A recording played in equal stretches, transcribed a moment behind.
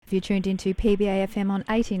You're tuned into PBAFM on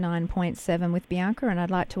 89.7 with Bianca, and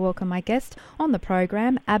I'd like to welcome my guest on the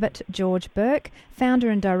program, Abbot George Burke, founder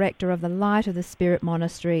and director of the Light of the Spirit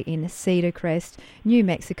Monastery in Cedar Crest, New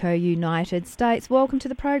Mexico, United States. Welcome to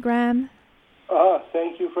the program.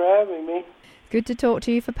 Thank you for having me. Good to talk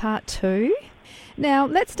to you for part 2. Now,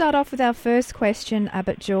 let's start off with our first question,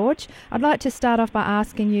 Abbot George. I'd like to start off by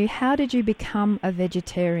asking you, how did you become a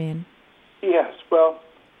vegetarian? Yes, well,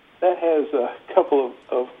 that has a couple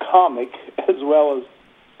of comic as well as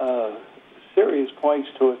serious points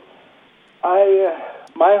to it.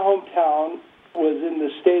 My hometown was in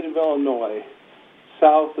the state of Illinois,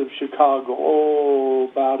 south of Chicago,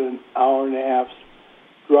 about an hour and a half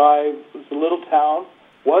drive. It was a little town,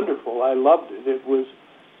 wonderful. I loved it. It was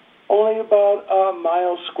only about a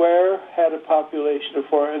mile square, had a population of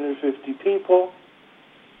 450 people,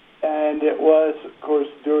 and it was, of course,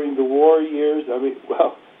 during the war years.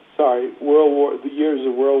 the years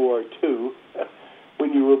of World War II.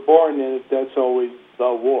 When you were born in it, that's always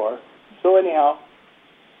the war. So anyhow,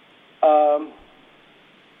 I'd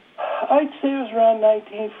say it was around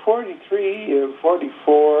 1943 or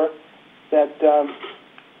 44 that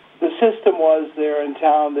the system was there in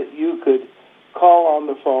town that you could call on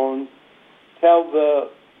the phone, tell the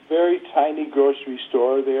very tiny grocery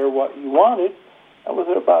store there what you wanted, and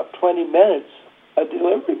within about 20 minutes, a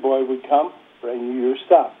delivery boy would come, bring you your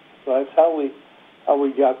stuff. So that's how we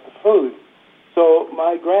got the food. So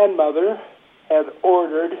my grandmother had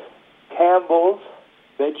ordered Campbell's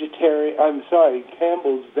vegetable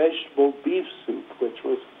beef soup, which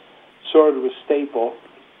was sort of a staple.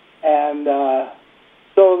 And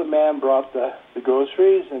so the man brought the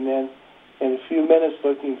groceries, and then in a few minutes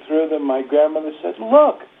looking through them, my grandmother said,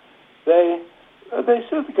 "Look, they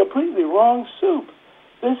served the completely wrong soup.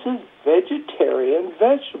 This is vegetarian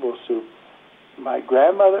vegetable soup." My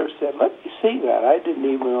grandmother said, "Let me see that. I didn't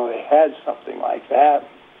even know they had something like that."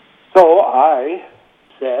 So I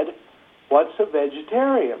said, "What's a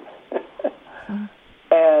vegetarian?"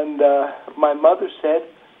 And my mother said,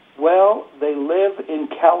 "Well, they live in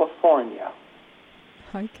California.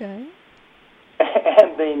 Okay.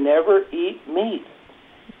 And they never eat meat."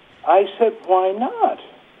 I said, "Why not?"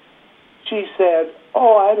 She said,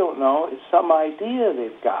 "Oh, I don't know. It's some idea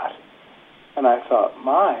they've got." And I thought,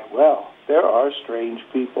 there are strange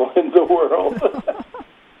people in the world.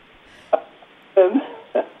 And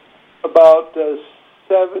about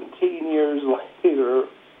 17 years later,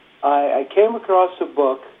 I came across a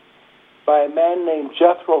book by a man named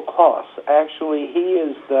Jethro Kloss. Actually, he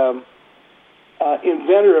is the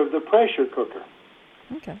inventor of the pressure cooker.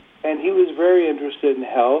 Okay. And he was very interested in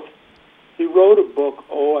health. He wrote a book,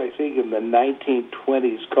 I think in the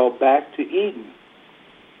 1920s, called Back to Eden.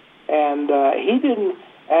 And he didn't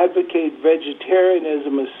advocate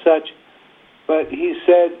vegetarianism as such, but he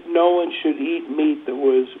said no one should eat meat that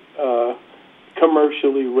was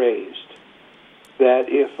commercially raised. That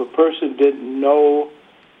if a person didn't know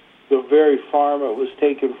the very farm it was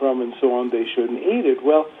taken from and so on, they shouldn't eat it.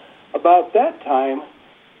 Well, about that time,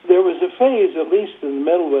 there was a phase, at least in the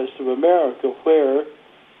Middle West of America, where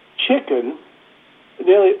chicken,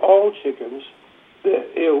 nearly all chickens,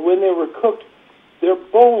 when they were cooked, their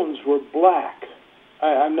bones were black.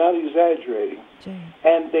 I'm not exaggerating. Gee.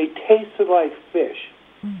 And they tasted like fish.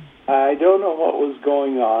 Mm. I don't know what was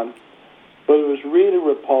going on, but it was really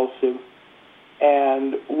repulsive.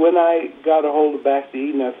 And when I got a hold of Back to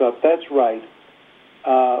Eden, I thought, that's right.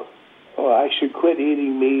 I should quit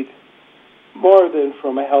eating meat, more than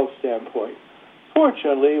from a health standpoint.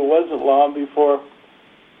 Fortunately, it wasn't long before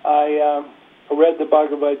I read the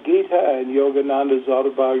Bhagavad Gita and Yogananda's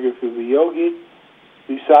autobiography of a yogi,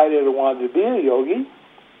 decided I wanted to be a yogi,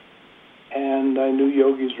 and I knew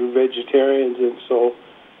yogis were vegetarians, and so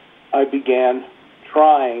I began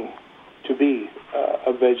trying to be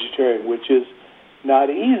a vegetarian, which is not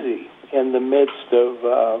easy in the midst of,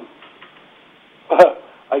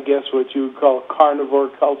 I guess what you would call carnivore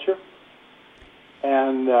culture,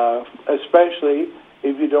 and especially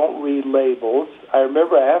if you don't read labels. I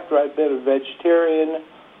remember after I'd been a vegetarian,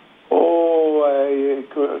 I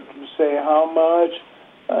could say how much,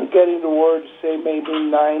 getting towards, say, maybe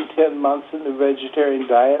 9-10 months in the vegetarian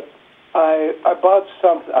diet, I bought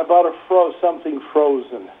something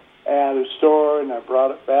frozen at a store, and I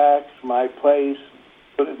brought it back to my place,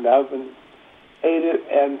 put it in the oven, ate it,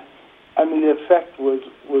 and the effect was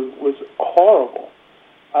horrible.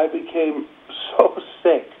 I became so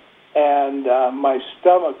sick, and my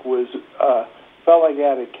stomach was felt like I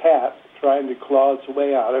had a cat trying to claw its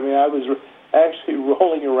way out. I was actually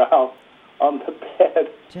rolling around on the bed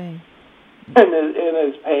in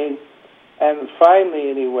his pain. And finally,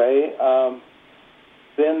 anyway,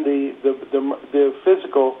 then the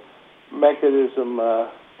physical mechanism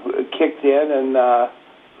kicked in, and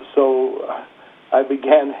so I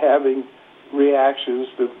began having reactions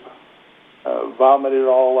to vomit it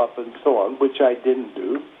all up and so on, which I didn't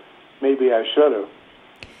do. Maybe I should have.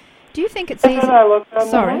 Do you think it's and easy? Then I looked on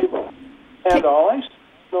Sorry. the label, and all I saw on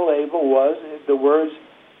the label was the words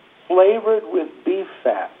flavored with beef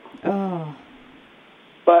fat. Oh.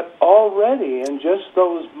 But already in just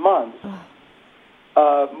those months,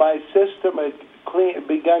 my system had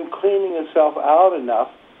begun cleaning itself out enough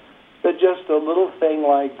that just a little thing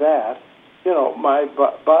like that, my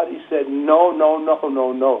body said, no, no, no,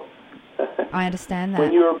 no, no. I understand that.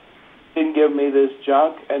 When you didn't give me this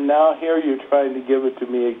junk, and now here you're trying to give it to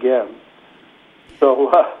me again.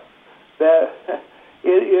 So that it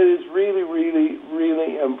is really, really,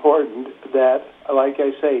 really important that, like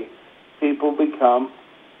I say, people become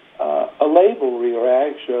a label reader.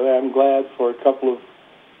 Actually, I'm glad for a couple of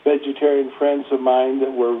vegetarian friends of mine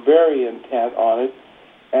that were very intent on it.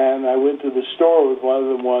 And I went to the store with one of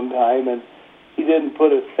them one time, and he didn't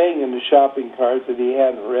put a thing in the shopping cart that he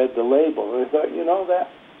hadn't read the label. And I thought,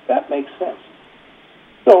 that makes sense.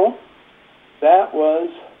 So that was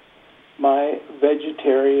my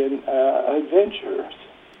vegetarian adventures.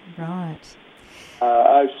 Right.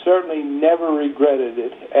 I've certainly never regretted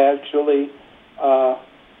it. Actually,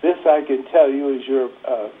 this I can tell you as you're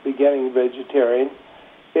a beginning vegetarian,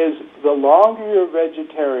 is the longer you're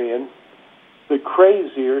vegetarian, the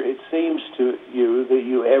crazier it seems to you that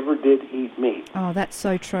you ever did eat meat. Oh, that's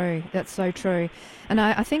so true. That's so true. And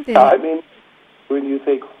I think that... when you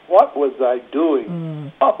think, what was I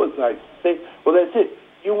doing? What was I thinking? Well, that's it.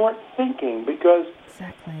 You weren't thinking, because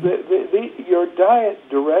exactly. Your diet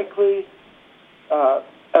directly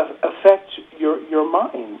affects your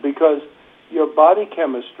mind, because your body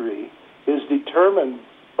chemistry is determined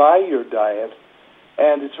by your diet.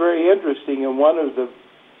 And it's very interesting. In one of the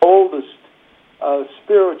oldest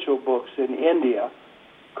spiritual books in India,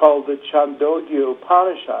 called the Chandogya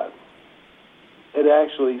Upanishad, it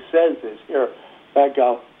actually says this. Here, in fact,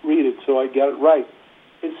 I'll read it so I get it right.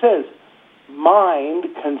 It says, mind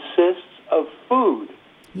consists of food.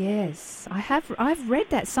 Yes, I've read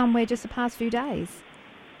that somewhere just the past few days.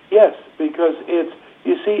 Yes, because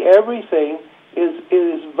you see, everything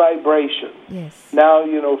is vibration. Yes. Now,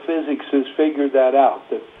 physics has figured that out,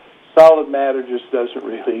 that solid matter just doesn't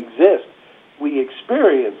really exist. We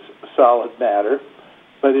experience solid matter,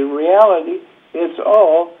 but in reality, it's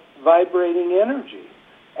all vibrating energy.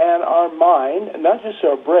 And our mind, not just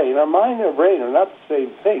our brain, our mind and our brain are not the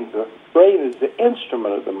same thing. The brain is the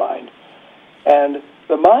instrument of the mind. And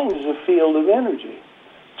the mind is a field of energy.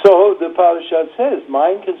 So the Upanishad says,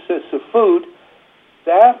 mind consists of food.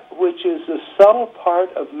 That which is the subtle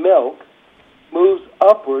part of milk moves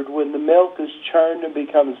upward when the milk is churned and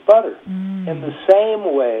becomes butter. In the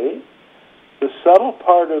same way, the subtle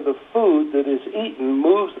part of the food that is eaten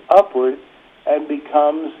moves upward and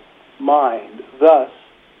becomes mind. Thus,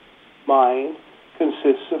 mind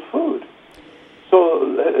consists of food.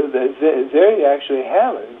 So there you actually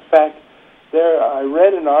have it. In fact, I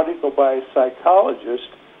read an article by a psychologist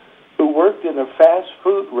who worked in a fast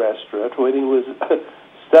food restaurant when he was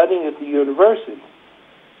studying at the university.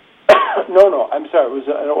 It was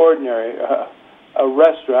an ordinary a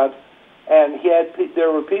restaurant, and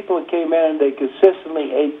there were people that came in and they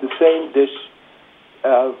consistently ate the same dish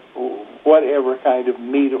of whatever kind of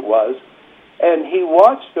meat it was, and he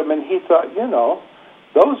watched them and he thought,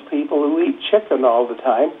 those people who eat chicken all the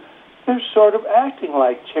time, they're sort of acting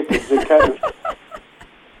like chickens. They're kind of...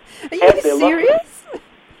 Are you serious?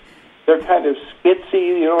 They're kind of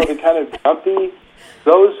skitsy, they're kind of dumpy.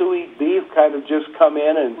 Those who eat beef kind of just come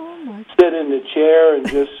in and sit in the chair and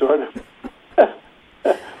just sort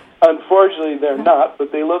of... Unfortunately, they're not,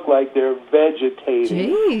 but they look like they're vegetating.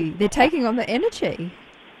 Gee, they're taking on the energy.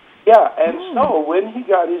 Yeah, and so when he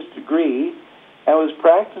got his degree and was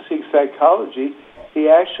practicing psychology, he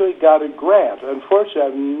actually got a grant. Unfortunately,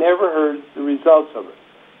 I've never heard the results of it.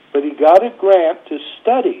 But he got a grant to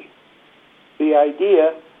study the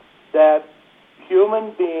idea that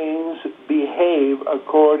human beings behave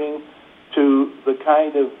according to the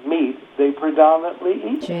kind of meat they predominantly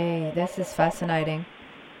eat. Gee, this is fascinating.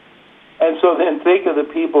 And so then think of the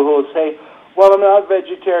people who will say, well, I'm not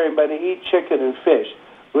vegetarian, but I eat chicken and fish.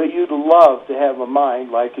 Well, you'd love to have a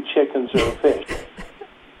mind like a chicken's or a fish.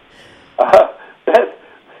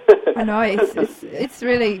 I know, it's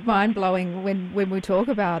really mind-blowing when we talk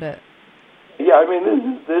about it. Yeah, I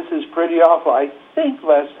mean, this is pretty awful. I think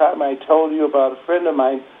last time I told you about a friend of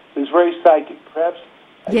mine who's very psychic, perhaps.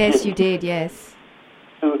 Yes, you did, yes.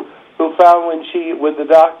 Who found when the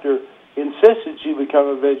doctor insisted she become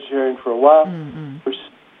a vegetarian for a while. Her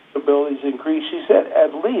abilities increased, she said,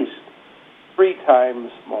 at least 3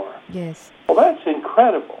 times more. Yes. Well, that's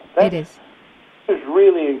incredible. It is. It's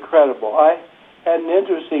really incredible. I had an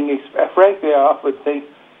interesting frankly, I often think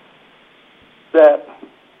that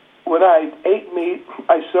when I ate meat,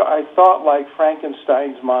 I thought like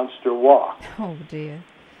Frankenstein's monster walked. Oh, dear.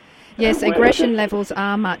 Yes, aggression levels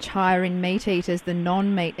are much higher in meat eaters than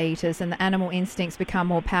non-meat eaters, and the animal instincts become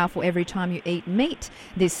more powerful every time you eat meat,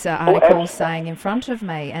 this article is saying in front of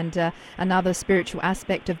me. And another spiritual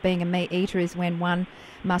aspect of being a meat eater is when one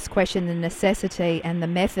must question the necessity and the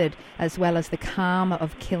method, as well as the karma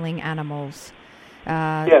of killing animals.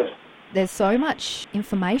 Yes. There's so much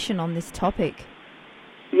information on this topic.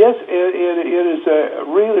 Yes, it is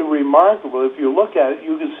really remarkable. If you look at it,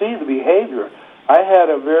 you can see the behavior. I had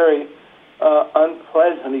a very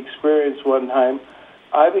unpleasant experience one time.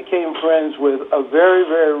 I became friends with a very,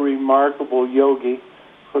 very remarkable yogi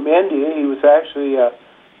from India. He was actually a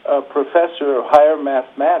professor of higher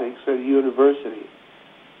mathematics at a university,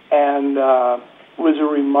 and was a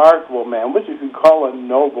remarkable man, what you could call a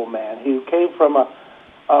noble man. He came from a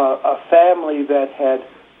family that had,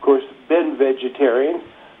 of course, been vegetarian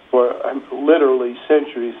for literally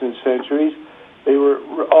centuries and centuries. They were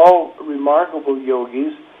all remarkable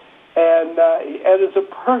yogis, and as a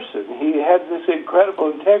person, he had this incredible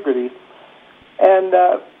integrity. And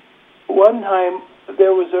one time,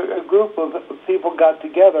 there was a group of people got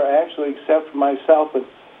together, actually, except for myself and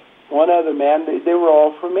one other man. They were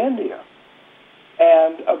all from India.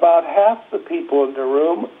 And about half the people in the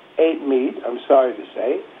room ate meat, I'm sorry to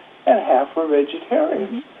say, and half were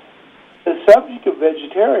vegetarians. The subject of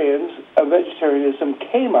vegetarianism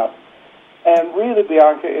came up, and really,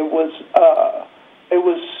 Bianca, it was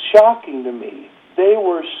shocking to me. They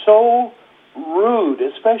were so rude,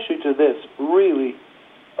 especially to this really,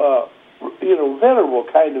 venerable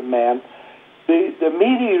kind of man. The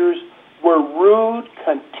meat eaters were rude,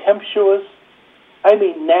 contemptuous. I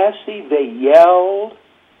mean, nasty. They yelled.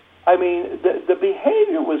 I mean, the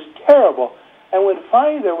behavior was terrible. And when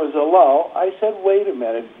finally there was a lull, I said, wait a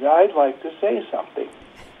minute, I'd like to say something.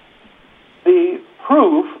 The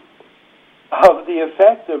proof of the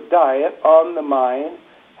effect of diet on the mind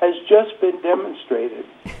has just been demonstrated.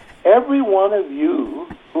 Every one of you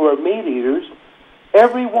who are meat eaters,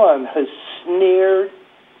 everyone has sneered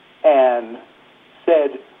and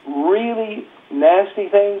said really nasty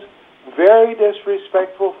things, very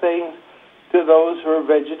disrespectful things to those who are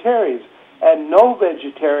vegetarians. And no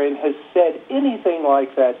vegetarian has said anything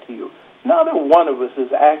like that to you. Not a one of us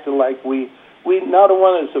has acted like not a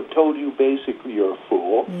one of us have told you basically you're a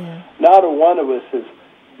fool. Yeah. Not a one of us has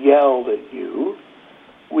yelled at you.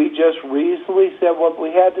 We just reasonably said what we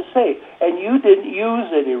had to say. And you didn't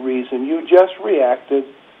use any reason. You just reacted,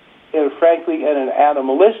 frankly, in an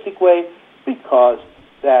animalistic way because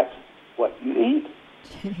that's what you eat.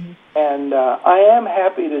 And I am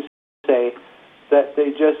happy to say that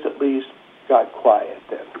they just at least got quiet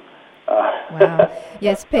then. Wow.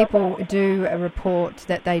 Yes, people do report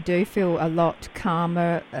that they do feel a lot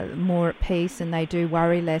calmer, more at peace, and they do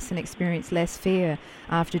worry less and experience less fear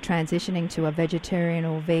after transitioning to a vegetarian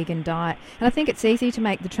or vegan diet. And I think it's easy to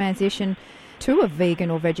make the transition to a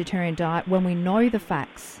vegan or vegetarian diet when we know the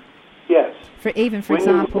facts. Yes. For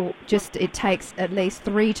example, it takes at least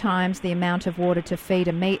 3 times the amount of water to feed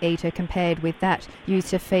a meat eater compared with that used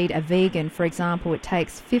to feed a vegan. For example, it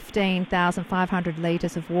takes 15,500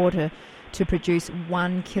 litres of water to produce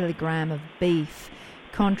 1 kilogram of beef,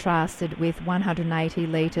 contrasted with 180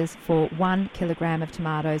 litres for 1 kilogram of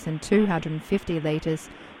tomatoes and 250 litres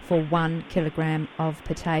for 1 kilogram of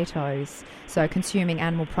potatoes. So consuming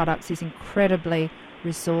animal products is incredibly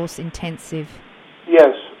resource intensive.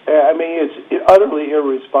 Yes. I mean, it's utterly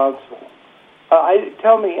irresponsible.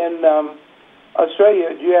 Tell me, in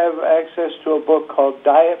Australia, do you have access to a book called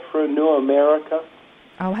Diet for a New America?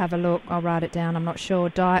 I'll have a look. I'll write it down. I'm not sure.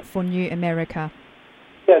 Diet for New America.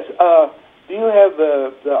 Yes. Do you have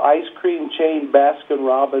the ice cream chain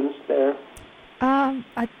Baskin-Robbins there?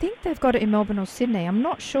 I think they've got it in Melbourne or Sydney. I'm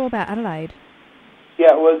not sure about Adelaide.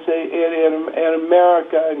 Yeah, well, in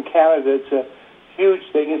America and Canada, it's a huge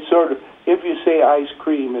thing. It's sort of, if you say ice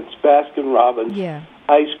cream, it's Baskin-Robbins. Yeah.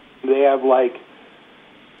 Ice cream, they have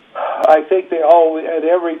I think they always, at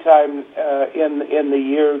every time in the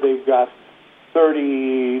year, they've got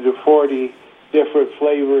 30 to 40 different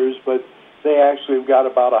flavors, but they actually have got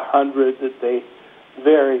about 100 that they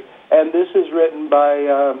vary. And this is written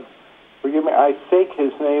by, forgive me, I think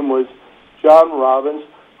his name was John Robbins,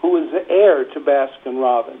 who was the heir to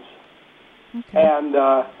Baskin-Robbins. Okay. And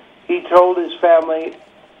he told his family,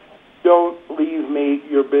 don't leave me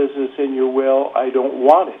your business in your will. I don't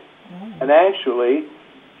want it. And actually,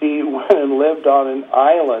 he went and lived on an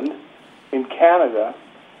island in Canada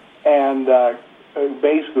and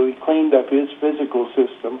basically cleaned up his physical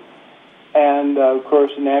system. And, of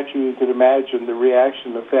course, naturally, you could imagine the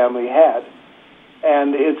reaction the family had.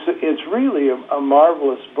 And it's really a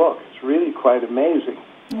marvelous book. It's really quite amazing.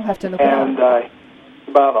 I'll have to look it up. And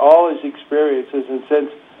about all his experiences,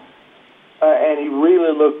 and he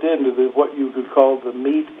really looked into what you could call the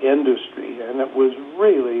meat industry, and it was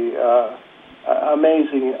really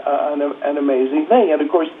amazing, an amazing thing. And of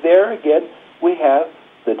course, there again we have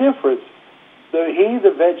the difference.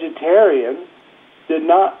 The vegetarian, did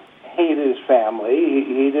not hate his family.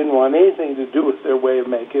 He didn't want anything to do with their way of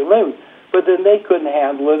making a living. But then they couldn't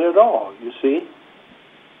handle it at all. You see.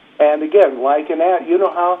 And again, like you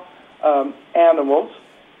know how animals,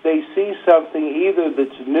 they see something either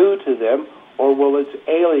that's new to them or, well, it's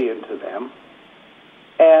alien to them,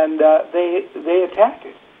 and they attack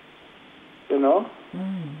it, you know?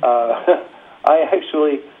 I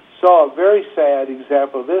actually saw a very sad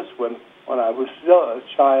example of this when I was still a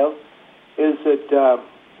child, is that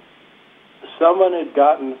someone had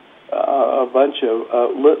gotten a bunch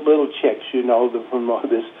of little chicks, you know, from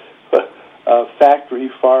this factory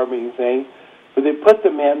farming thing, but they put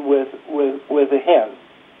them in with a hen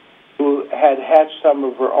who had hatched some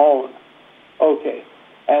of her own. Okay,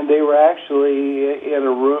 and they were actually in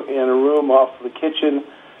a room off the kitchen,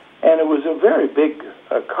 and it was a very big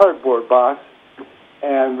cardboard box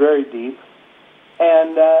and very deep.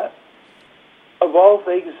 And of all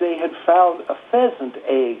things, they had found a pheasant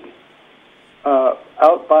egg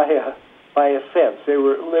out by a fence. They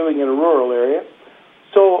were living in a rural area.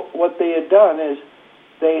 So what they had done is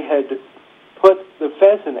they had put the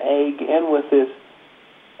pheasant egg in with this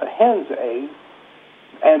hen's egg,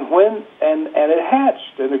 and it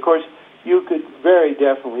hatched. And of course, you could very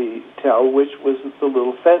definitely tell which was the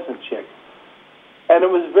little pheasant chick. And it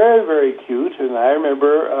was very, very cute. And I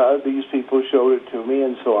remember these people showed it to me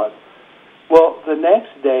and so on. Well, the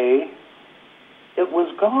next day, it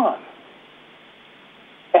was gone.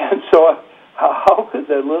 And so how could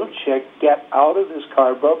that little chick get out of this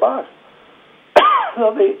cardboard box?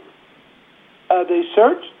 So they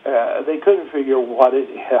searched. They couldn't figure what it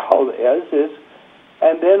is.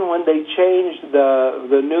 And then when they changed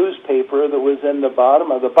the newspaper that was in the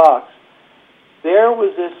bottom of the box, there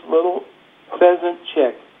was this little pheasant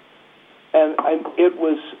chick, and it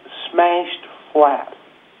was smashed flat.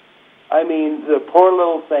 I mean, the poor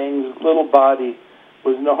little thing's little body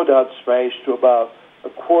was no doubt smashed to about a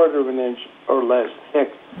quarter of an inch or less thick.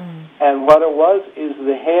 And what it was is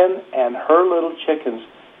the hen and her little chickens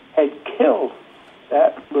had killed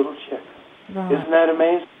that little chick. Right. Isn't that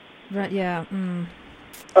amazing? Right, yeah.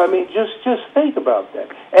 I mean, just think about that.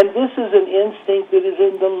 And this is an instinct that is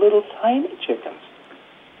in the little tiny chickens.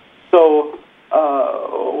 So,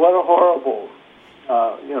 what a horrible,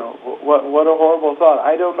 what a horrible thought.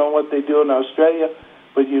 I don't know what they do in Australia,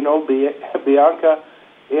 but you know, Bianca,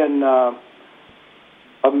 in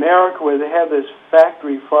America, where they have this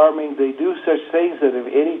factory farming, they do such things that if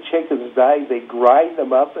any chickens die, they grind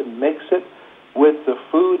them up and mix it with the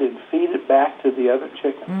food and feed it back to the other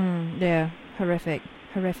chickens. Yeah, horrific.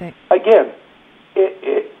 Again,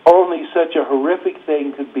 only such a horrific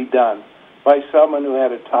thing could be done by someone who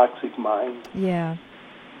had a toxic mind. Yeah.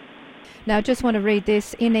 Now, I just want to read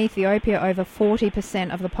this. In Ethiopia, over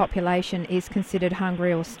 40% of the population is considered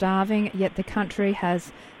hungry or starving, yet the country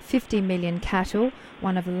has 50 million cattle,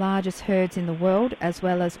 one of the largest herds in the world, as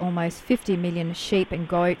well as almost 50 million sheep and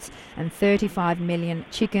goats and 35 million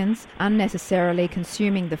chickens, unnecessarily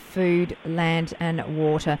consuming the food, land and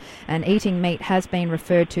water. And eating meat has been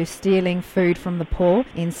referred to stealing food from the poor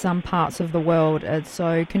in some parts of the world.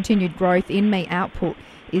 So continued growth in meat output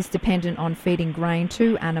is dependent on feeding grain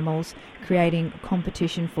to animals, creating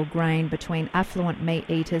competition for grain between affluent meat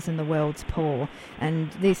eaters and the world's poor.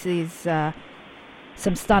 And this is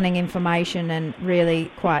some stunning information and really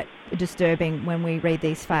quite disturbing when we read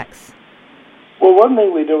these facts. Well, one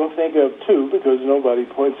thing we don't think of, too, because nobody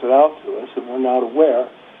points it out to us and we're not aware,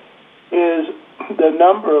 is the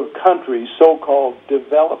number of countries, so-called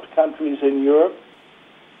developed countries in Europe,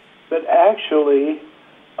 that actually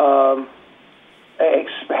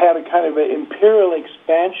had a kind of an imperial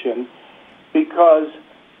expansion because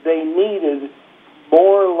they needed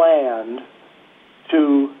more land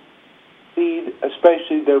to feed,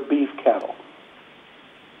 especially their beef cattle.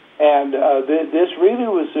 And this really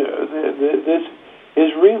was this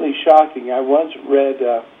is really shocking. I once read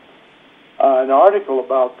an article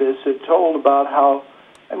about this. It told about how,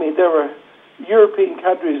 I mean, there were European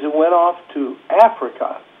countries that went off to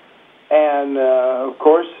Africa And, of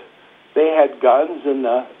course, they had guns, and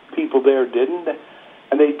people there didn't.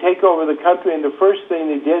 And they take over the country, and the first thing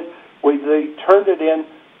they did was they turned it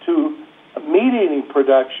into meat eating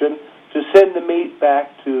production to send the meat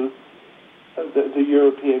back to the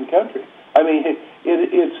European country. I mean,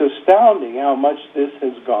 it's astounding how much this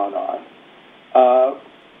has gone on.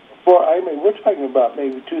 We're talking about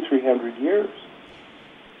maybe 200-300 years.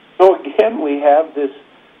 So again, we have this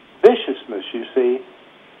viciousness, you see,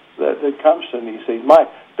 that comes from these things.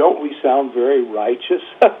 Don't we sound very righteous?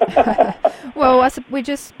 Well, we're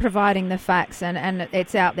just providing the facts, and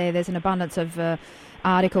it's out there. There's an abundance of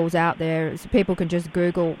articles out there. So people can just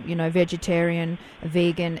Google, vegetarian,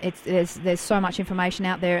 vegan. There's so much information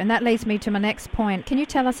out there, and that leads me to my next point. Can you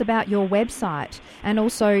tell us about your website and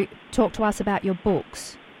also talk to us about your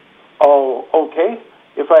books? Oh, okay.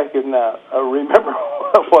 If I can remember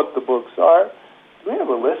what the books are. Do we have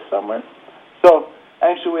a list somewhere? So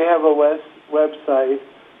actually, we have a website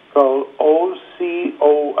called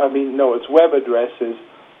its web address is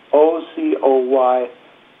ocoy.org.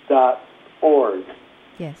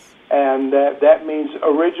 Yes. And that means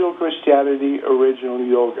Original Christianity, Original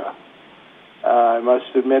Yoga. I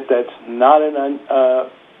must admit that's not a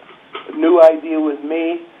new idea with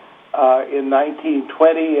me. In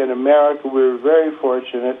 1920 in America, we were very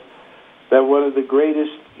fortunate that one of the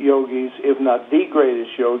greatest yogis, if not the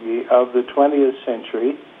greatest yogi of the 20th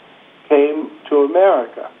century, came to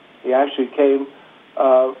America. He actually came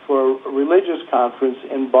for a religious conference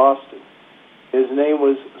in Boston. His name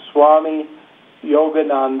was Swami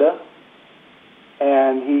Yogananda,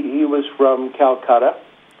 and he was from Calcutta,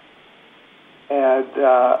 and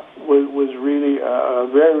was really a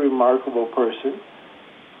very remarkable person.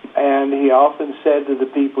 And he often said to the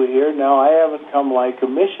people here, now I haven't come like a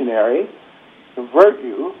missionary to convert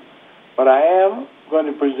you, but I am going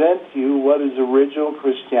to present to you what is original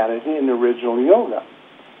Christianity and original yoga,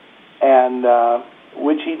 and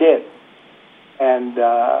which he did. And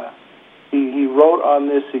he wrote on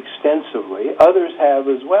this extensively. Others have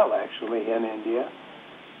as well, actually, in India.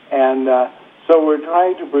 And so we're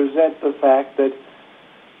trying to present the fact that,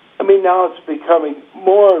 now it's becoming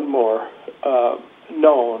more and more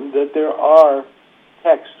known that there are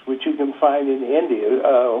texts which you can find in India,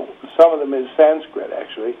 some of them in Sanskrit,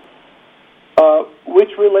 actually,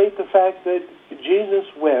 which relate the fact that Jesus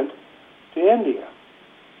went to India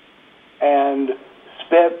and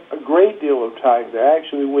spent a great deal of time there.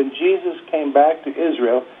 Actually, when Jesus came back to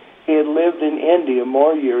Israel, he had lived in India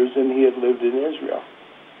more years than he had lived in Israel.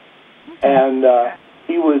 And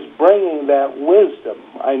he was bringing that wisdom.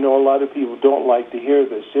 I know a lot of people don't like to hear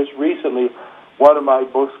this. Just recently, one of my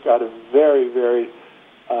books got a very, very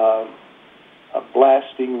a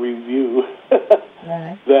blasting review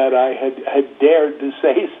that I had dared to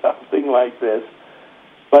say something like this.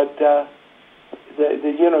 But,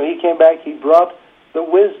 he came back, he brought the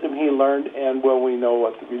wisdom he learned, and, we know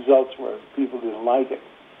what the results were. People didn't like it.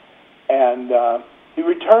 And he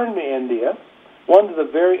returned to India. One of the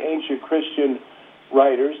very ancient Christian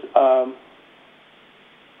writers,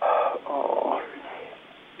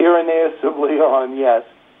 Irenaeus of Lyon, yes,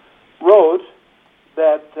 wrote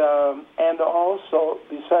that, and also,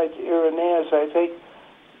 besides Irenaeus, I think,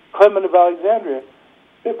 Clement of Alexandria,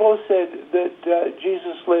 they both said that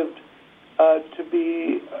Jesus lived to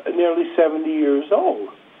be nearly 70 years old.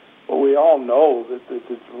 Well, we all know that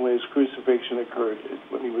when his crucifixion occurred,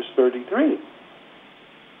 when he was 33.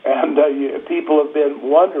 And people have been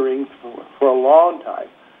wondering for a long time,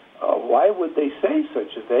 why would they say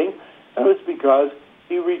such a thing? And it's because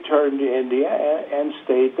he returned to India and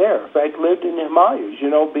stayed there. In fact, lived in the Himalayas.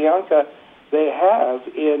 Bianca, they have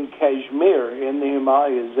in Kashmir, in the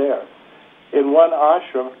Himalayas there, in one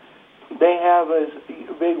ashram, they have a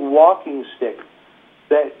big walking stick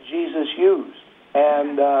that Jesus used.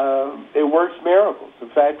 And it works miracles. In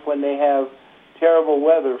fact, when they have terrible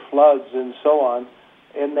weather, floods and so on,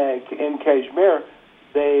 in Kashmir,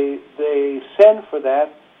 they send for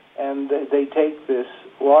that, and they take this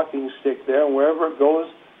walking stick there, and wherever it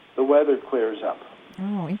goes, the weather clears up.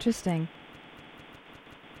 Oh, interesting.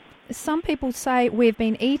 Some people say we've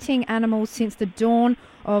been eating animals since the dawn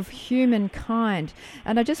of humankind.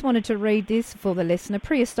 And I just wanted to read this for the listener.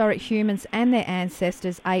 Prehistoric humans and their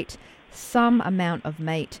ancestors ate some amount of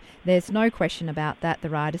meat. There's no question about that, the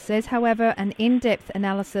writer says. However, an in-depth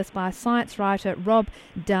analysis by science writer Rob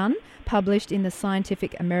Dunn, published in the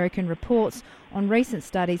Scientific American Reports on recent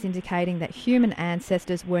studies indicating that human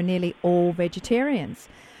ancestors were nearly all vegetarians.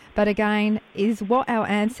 But again, is what our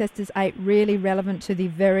ancestors ate really relevant to the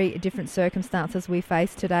very different circumstances we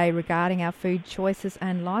face today regarding our food choices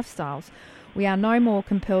and lifestyles? We are no more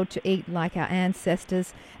compelled to eat like our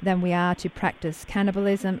ancestors than we are to practice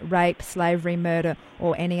cannibalism, rape, slavery, murder,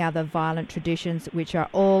 or any other violent traditions, which are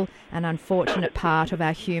all an unfortunate part of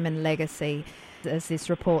our human legacy, as this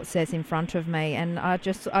report says in front of me. And I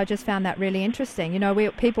just found that really interesting.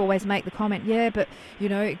 People always make the comment, yeah, but,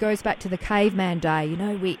 it goes back to the caveman day.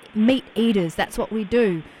 We meat eaters, that's what we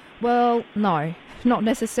do. Well, no, not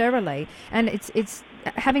necessarily. And it's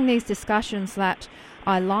having these discussions that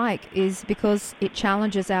I like is because it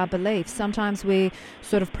challenges our beliefs. Sometimes we're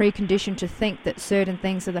sort of preconditioned to think that certain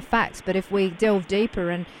things are the facts, but if we delve deeper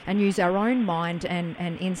and use our own mind and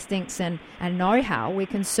instincts and know-how, we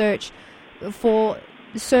can search for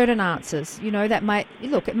certain answers.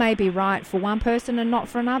 It may be right for one person and not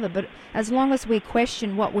for another, but as long as we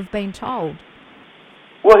question what we've been told.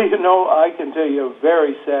 Well, I can tell you a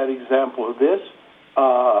very sad example of this.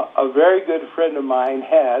 A very good friend of mine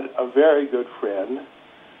had a very good friend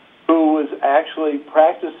who was actually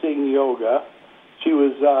practicing yoga. She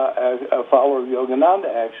was a follower of Yogananda,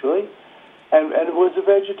 actually, and was a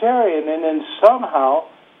vegetarian. And then somehow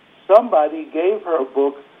somebody gave her a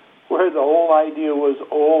book where the whole idea was,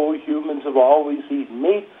 humans have always eaten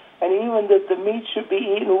meat, and even that the meat should be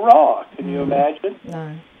eaten raw. Can you imagine?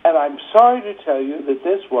 No. And I'm sorry to tell you that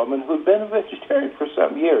this woman, who'd been a vegetarian for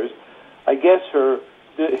some years, I guess her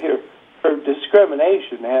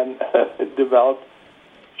discrimination had developed.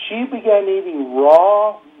 She began eating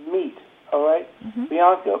raw meat, all right? Mm-hmm.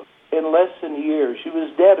 Bianca, in less than a year, she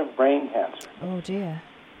was dead of brain cancer. Oh, dear.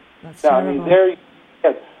 That's terrible.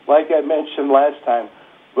 Like I mentioned last time,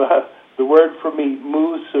 the word for me,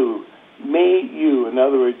 musu, me, you. In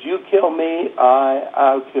other words, you kill me,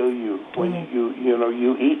 I'll kill you. When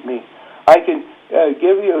you eat me. I can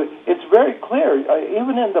give you, it's very clear,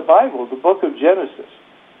 even in the Bible, the book of Genesis,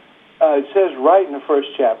 it says right in the first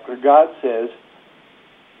chapter, God says,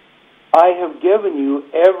 I have given you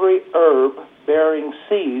every herb bearing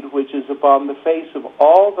seed which is upon the face of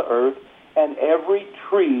all the earth, and every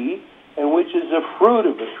tree, and which is the fruit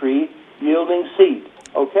of a tree yielding seed.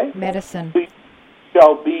 Okay? Medicine.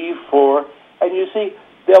 Shall be for, and you see,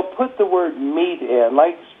 they'll put the word meat in,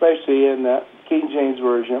 like especially in the King James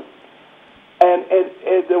Version, and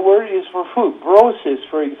the word is for food. Brosis,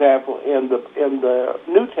 for example, in the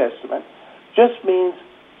New Testament, just means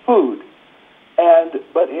food.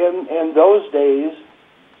 But in those days,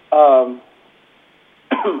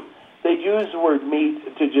 they used the word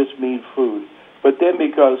meat to just mean food. But then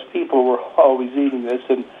because people were always eating this,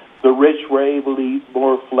 and the rich were able to eat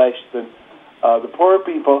more flesh than the poor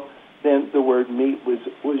people, then the word meat was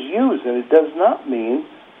used. And it does not mean,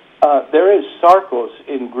 there is sarkos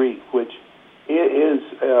in Greek, which is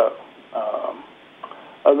a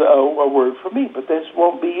word for meat, but this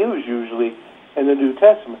won't be used usually in the New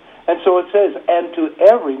Testament. And so it says, and to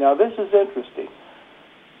every, now this is interesting,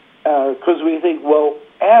 because we think, well,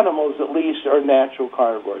 animals at least are natural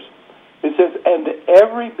carnivores. It says, and to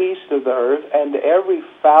every beast of the earth, and to every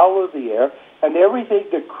fowl of the air, and everything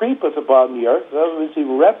that creepeth upon the earth, in other words,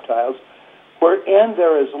 even reptiles, wherein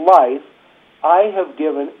there is life, I have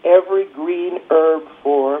given every green herb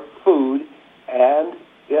for food, and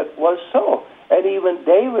it was so. And even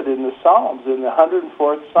David in the Psalms, in the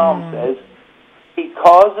 104th Psalm, says, he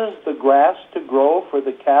causes the grass to grow for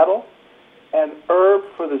the cattle, and herb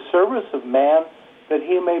for the service of man, that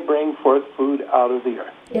he may bring forth food out of the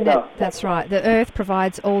earth. Yeah, that's right. The earth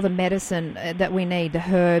provides all the medicine that we need, the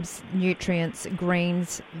herbs, nutrients,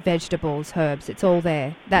 greens, vegetables, herbs. It's all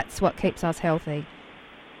there. That's what keeps us healthy.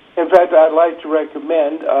 In fact, I'd like to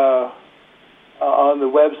recommend on the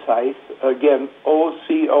website, again,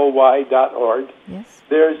 ocoy.org, yes,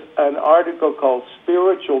 there's an article called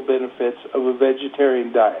Spiritual Benefits of a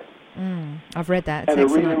Vegetarian Diet. I've read that. It's and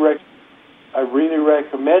excellent. I really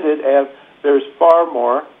recommend it, and there's far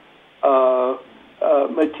more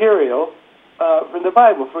material from the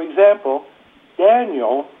Bible. For example,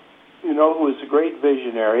 Daniel, who was a great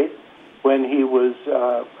visionary when he was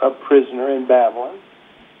a prisoner in Babylon,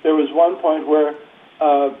 there was one point where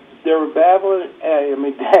there were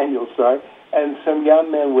Daniel, and some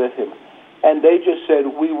young men with him, and they just said,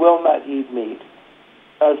 we will not eat meat.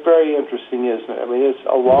 That's very interesting, isn't it? I mean, it's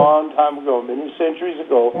a long time ago, many centuries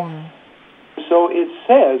ago. So it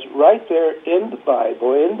says right there in the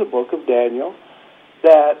Bible, in the book of Daniel,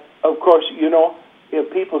 that, of course,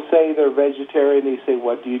 if people say they're vegetarian, they say,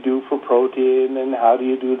 what do you do for protein, and how do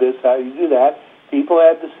you do this, how do you do that? People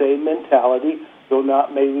had the same mentality, though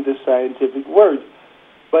not maybe the scientific words.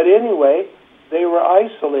 But anyway, they were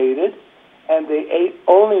isolated, and they ate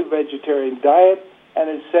only a vegetarian diet, and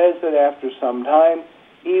it says that after some time,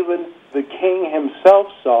 even the king himself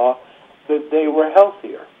saw that they were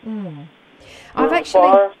healthier. I've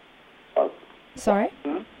actually... Sorry?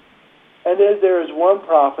 And then there is one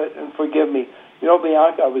prophet, and forgive me, you know,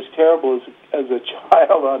 Bianca, I was terrible as a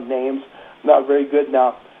child on names, not very good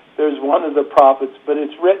now. There's one of the prophets, but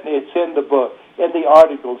it's in the book, in the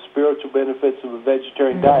article, Spiritual Benefits of a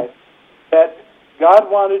Vegetarian Diet, that God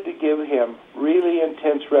wanted to give him really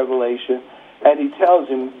intense revelation, and he tells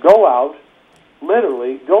him, go out,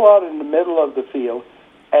 literally, go out in the middle of the field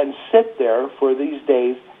and sit there for these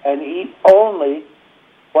days and eat only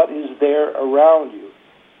what is there around you.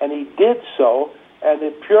 And he did so, and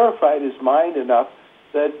it purified his mind enough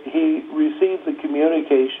that he received the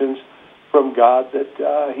communications from God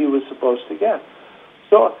that he was supposed to get.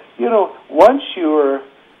 So, you know, once you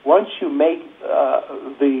make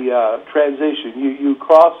the transition, you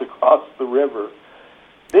cross across the river,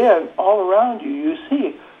 then all around you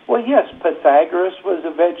see, well, yes, Pythagoras was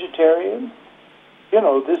a vegetarian. You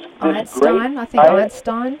know, this Einstein, great... I think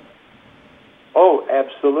Einstein. Oh,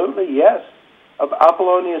 absolutely, yes. Of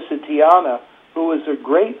Apollonius of Tyana, who was a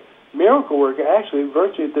great miracle worker, actually,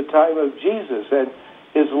 virtually at the time of Jesus, and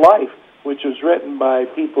his life, which was written by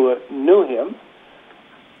people that knew him.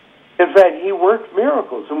 In fact, he worked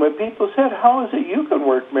miracles. And when people said, how is it you can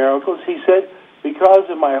work miracles? He said, because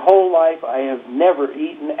in my whole life I have never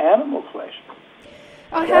eaten animal flesh.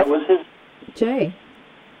 That was his... Gee.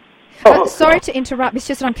 Sorry to interrupt. It's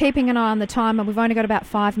just that I'm keeping an eye on the time, and we've only got about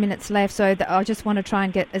 5 minutes left. So I just want to try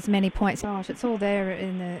and get as many points. Gosh, it's all there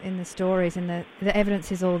in the stories, and the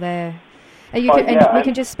evidence is all there. And we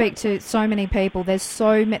can just speak to so many people. I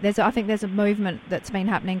think there's a movement that's been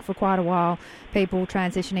happening for quite a while. People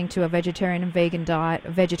transitioning to a vegetarian and vegan diet,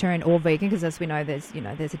 vegetarian or vegan, because as we know, there's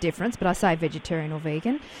a difference. But I say vegetarian or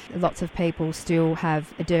vegan. Lots of people still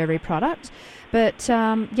have a dairy product, but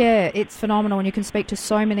it's phenomenal. And you can speak to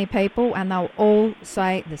so many people, and they'll all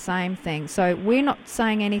say the same thing. So we're not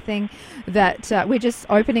saying anything that we're just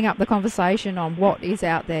opening up the conversation on what is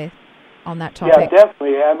out there on that topic. Yeah,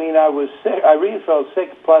 definitely. I mean, I was sick. I really felt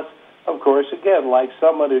sick. Plus, of course, again, like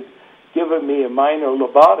someone had given me a minor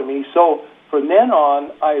lobotomy. So from then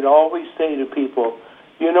on, I'd always say to people,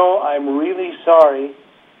 you know, I'm really sorry,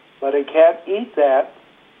 but I can't eat that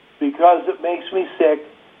because it makes me sick,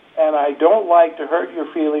 and I don't like to hurt your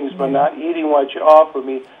feelings by not eating what you offer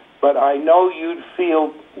me, but I know you'd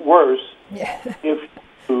feel worse if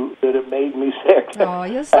you that it made me sick. Oh,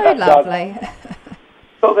 you're so lovely.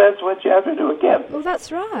 So that's what you have to do again. Well,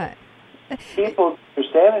 that's right. People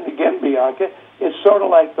understand it again, Bianca. It's sort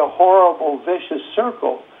of like the horrible, vicious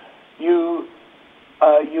circle. You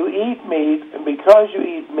eat meat, and because you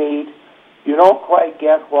eat meat, you don't quite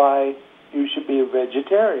get why you should be a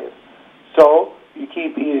vegetarian. So you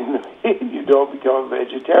keep eating the meat, and you don't become a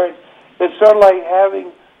vegetarian. It's sort of like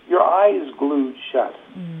having your eyes glued shut.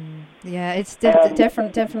 Yeah, it's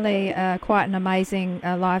definitely quite an amazing,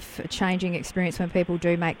 life-changing experience when people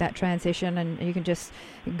do make that transition, and you can just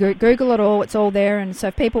Google it all. It's all there, and so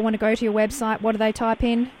if people want to go to your website, what do they type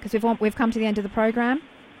in? Because we've come to the end of the program.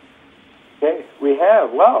 Okay, we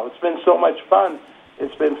have. Wow, it's been so much fun.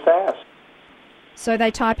 It's been fast. So they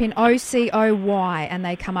type in OCOY, and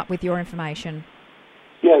they come up with your information.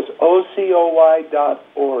 Yes,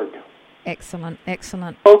 OCOY.org. Excellent.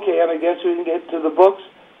 Okay, and I guess we can get to the books.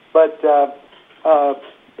 But does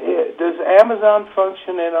Amazon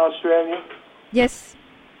function in Australia? Yes.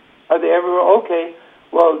 Are they everywhere? Okay.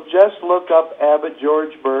 Well, just look up Abbot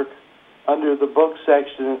George Burke under the book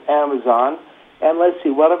section in Amazon. And let's see,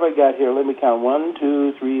 what have I got here? Let me count. 1,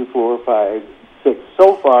 2, 3, 4, 5, 6.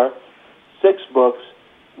 So far, 6 books,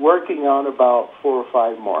 working on about 4 or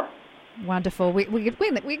 5 more. Wonderful. We're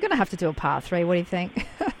going to have to do a part 3. What do you think?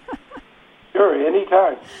 Sure,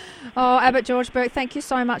 anytime. Oh, Abbot George Burke, thank you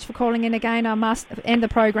so much for calling in again. I must end the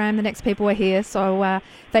program. The next people are here, so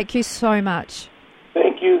thank you so much.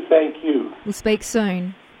 Thank you. We'll speak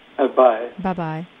soon. Bye. Bye-bye.